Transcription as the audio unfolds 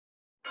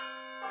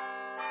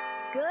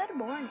Good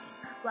morning.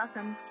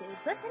 Welcome to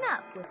Listen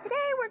Up. Today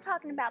we're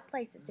talking about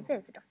places to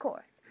visit, of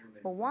course,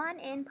 but one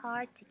in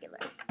particular,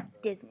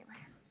 Disneyland.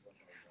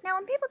 Now,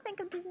 when people think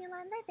of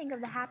Disneyland, they think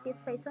of the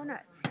happiest place on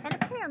earth, and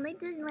apparently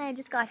Disneyland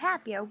just got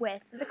happier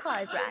with the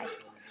Cars ride.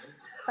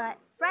 But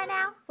right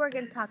now, we're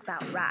going to talk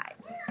about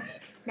rides.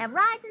 Now,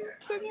 rides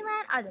in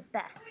Disneyland are the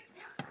best.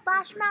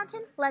 Splash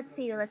Mountain,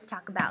 let's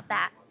talk about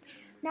that.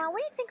 Now, when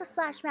you think of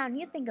Splash Mountain,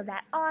 you think of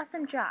that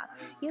awesome drop.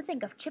 You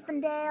think of Chip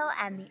 'n Dale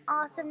and the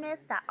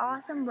awesomeness, that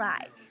awesome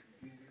ride.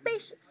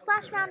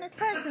 Splash Mountain is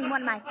personally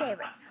one of my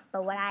favorites,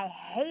 but what I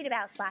hate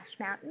about Splash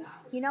Mountain,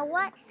 you know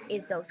what,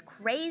 is those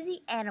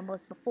crazy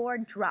animals before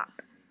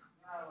drop.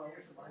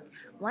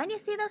 When you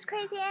see those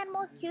crazy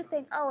animals, you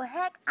think, oh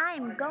heck, I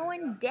am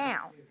going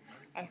down.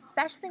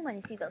 Especially when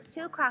you see those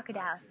two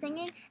crocodiles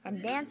singing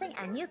and dancing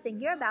and you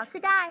think you're about to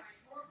die.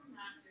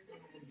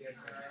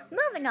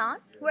 Moving on,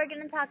 we're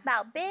going to talk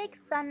about Big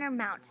Thunder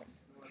Mountain.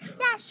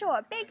 Yeah,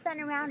 sure, Big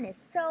Thunder Mountain is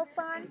so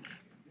fun,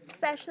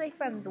 especially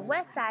from the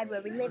west side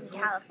where we live in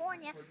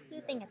California.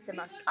 You think it's the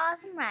most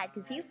awesome ride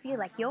because you feel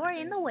like you're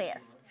in the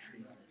west.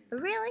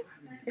 But really,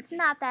 it's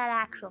not that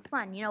actual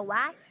fun. You know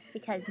why?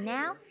 Because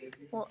now,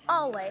 you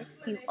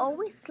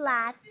always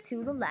slide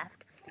to the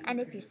left. And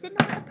if you're sitting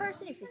with a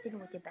person, if you're sitting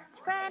with your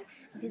best friend,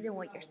 if you're sitting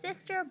with your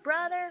sister,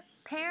 brother,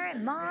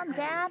 parent, mom,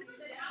 dad,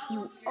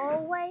 you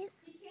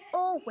always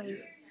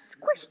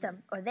squish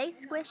them, or they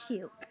squish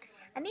you.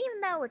 And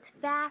even though it's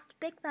fast,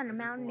 Big Thunder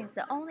Mountain is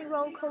the only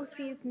roller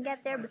coaster you can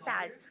get there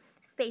besides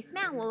Space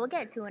Mountain, we'll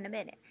get to in a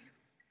minute.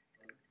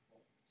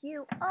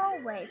 You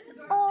always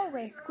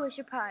squish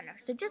your partner.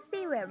 So just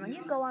beware when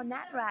you go on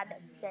that ride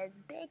that says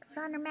Big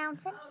Thunder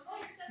Mountain,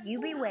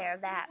 you beware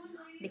of that.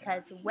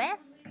 Because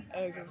west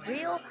is a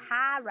real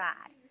high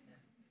ride.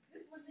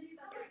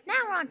 Now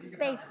we're on to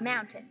Space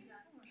Mountain.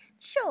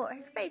 Sure,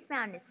 Space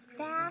Mountain is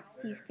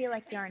fast. You feel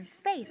like you're in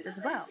space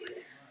as well.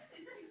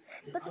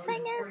 But the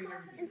thing is,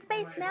 in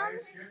Space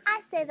Mountain,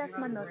 I say that's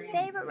my most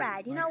favorite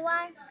ride. You know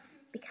why?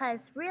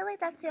 Because really,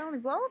 that's the only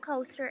roller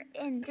coaster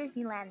in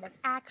Disneyland that's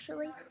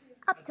actually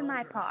up to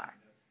my par.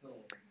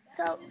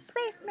 So,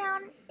 Space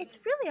Mountain, it's a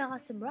really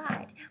awesome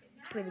ride.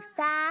 It's really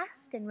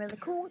fast and really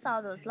cool with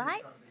all those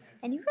lights,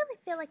 and you really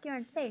feel like you're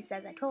in space,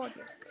 as I told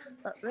you.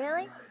 But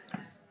really,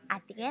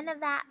 at the end of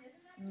that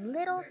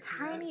little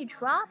tiny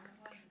drop,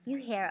 you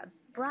hear a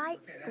bright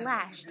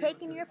flash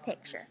taking your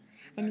picture.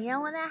 And you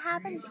know when that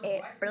happens?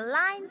 It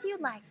blinds you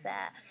like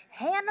the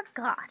hand of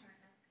God.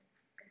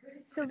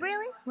 So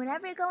really,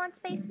 whenever you go on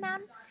Space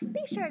Mountain,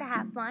 be sure to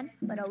have fun,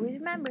 but always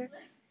remember,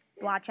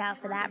 watch out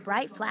for that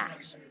bright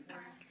flash.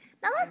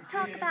 Now let's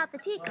talk about the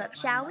teacups,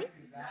 shall we?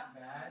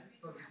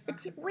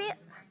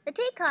 The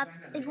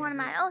teacups is one of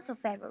my also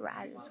favorite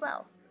rides as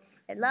well.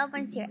 I love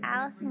when you hear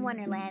Alice in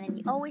Wonderland and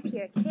you always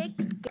hear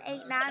kids,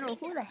 8, 9, or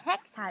who the heck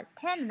has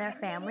 10 in their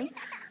family.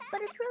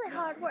 But it's really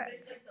hard work.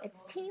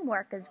 It's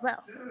teamwork as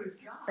well.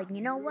 But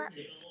you know what?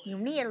 You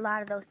need a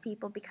lot of those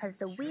people because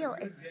the wheel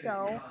is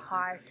so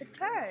hard to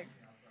turn.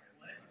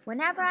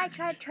 Whenever I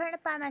tried to turn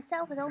it by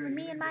myself with only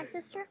me and my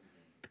sister,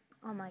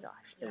 oh my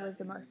gosh, it was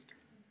the most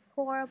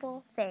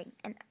horrible thing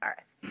on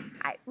earth.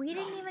 We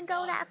didn't even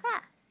go that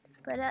fast.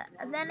 But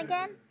then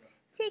again,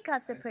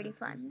 teacups are pretty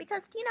fun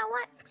because you know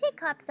what?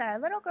 Teacups are a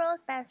little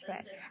girl's best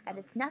friend, and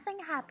it's nothing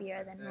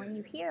happier than when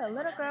you hear a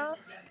little girl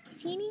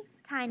teeny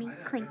tiny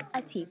clink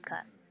a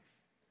teacup.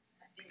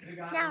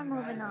 Now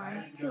moving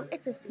on to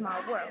It's a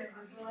Small World.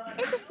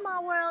 It's a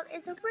Small World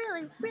is a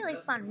really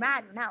fun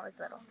ride when I was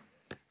little.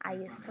 I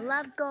used to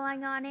love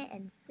going on it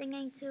and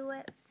singing to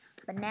it,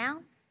 but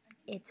now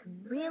it's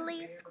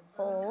really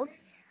cold.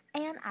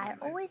 And I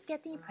always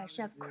get the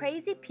impression of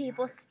crazy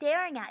people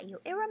staring at you.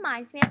 It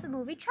reminds me of the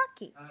movie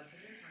Chucky.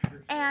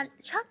 And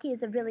Chucky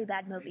is a really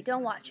bad movie.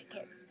 Don't watch it,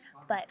 kids.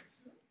 But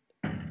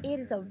it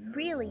is a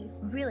really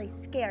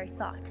scary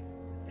thought.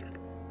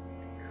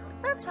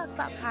 Let's talk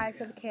about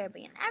Pirates of the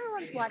Caribbean.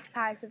 Everyone's watched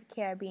Pirates of the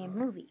Caribbean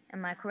movie.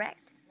 Am I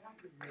correct?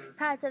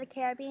 Pirates of the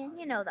Caribbean,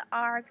 you know, the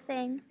ARG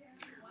thing.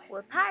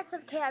 Well, Pirates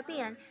of the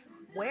Caribbean,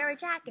 wear a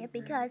jacket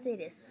because it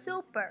is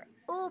super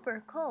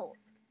cold.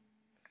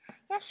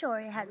 Yeah, sure,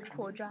 it has a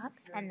cool drop,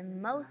 and the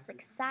most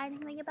exciting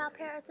thing about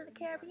Pirates of the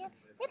Caribbean,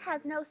 it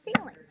has no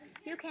ceiling.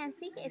 You can't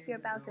see if you're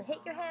about to hit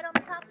your head on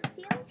the top of the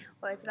ceiling,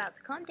 or it's about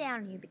to come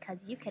down on you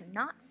because you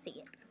cannot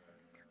see it.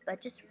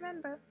 But just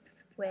remember,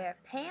 wear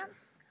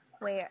pants,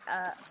 wear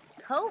a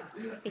coat,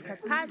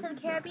 because Pirates of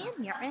the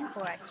Caribbean, you're in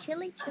for a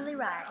chilly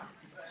ride.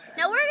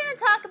 Now we're going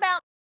to talk about